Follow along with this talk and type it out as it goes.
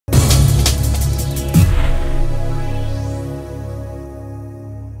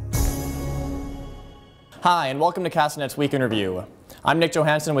Hi, and welcome to Castanet's Week in Review. I'm Nich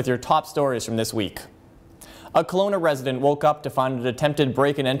Johansen with your top stories from this week. A Kelowna resident woke up to find an attempted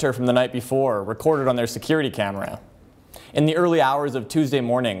break-and-enter from the night before recorded on their security camera. In the early hours of Tuesday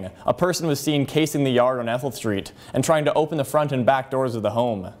morning, a person was seen casing the yard on Ethel Street and trying to open the front and back doors of the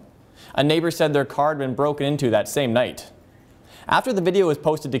home. A neighbor said their car had been broken into that same night. After the video was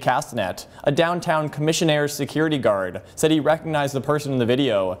posted to Castanet, a downtown commissionaire security guard said he recognized the person in the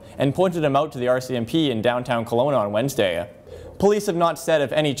video and pointed him out to the RCMP in downtown Kelowna on Wednesday. Police have not said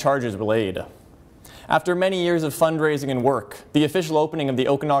if any charges were laid. After many years of fundraising and work, the official opening of the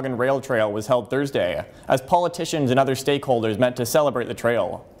Okanagan Rail Trail was held Thursday, as politicians and other stakeholders met to celebrate the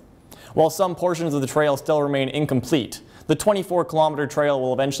trail. While some portions of the trail still remain incomplete, the 24-kilometer trail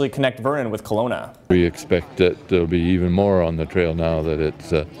will eventually connect Vernon with Kelowna. We expect that there'll be even more on the trail now that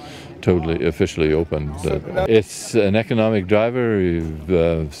it's totally officially opened. It's an economic driver.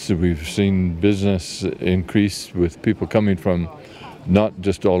 We've seen business increase with people coming from not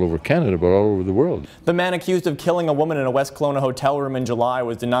just all over Canada, but all over the world. The man accused of killing a woman in a West Kelowna hotel room in July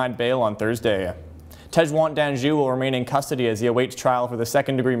was denied bail on Thursday. Tejwant Danju will remain in custody as he awaits trial for the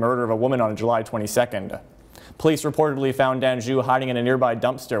second-degree murder of a woman on July 22nd. Police reportedly found Danju hiding in a nearby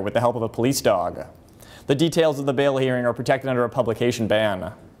dumpster with the help of a police dog. The details of the bail hearing are protected under a publication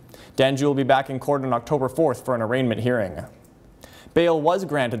ban. Danju will be back in court on October 4th for an arraignment hearing. Bail was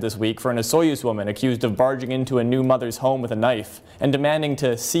granted this week for an Osoyoos woman accused of barging into a new mother's home with a knife and demanding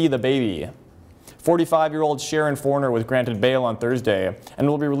to see the baby. 45-year-old Sharon Forner was granted bail on Thursday and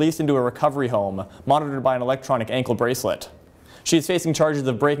will be released into a recovery home monitored by an electronic ankle bracelet. She is facing charges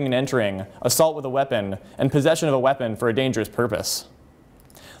of breaking and entering, assault with a weapon, and possession of a weapon for a dangerous purpose.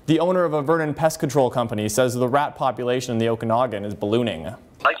 The owner of a Vernon pest control company says the rat population in the Okanagan is ballooning.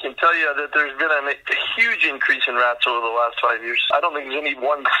 I can tell you that there's been a huge increase in rats over the last 5 years. I don't think there's any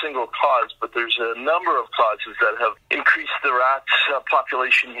one single cause, but there's a number of causes that have increased the rats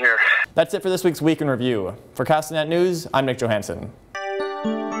population here. That's it for this week's Week in Review. For Castanet News, I'm Nich Johansen.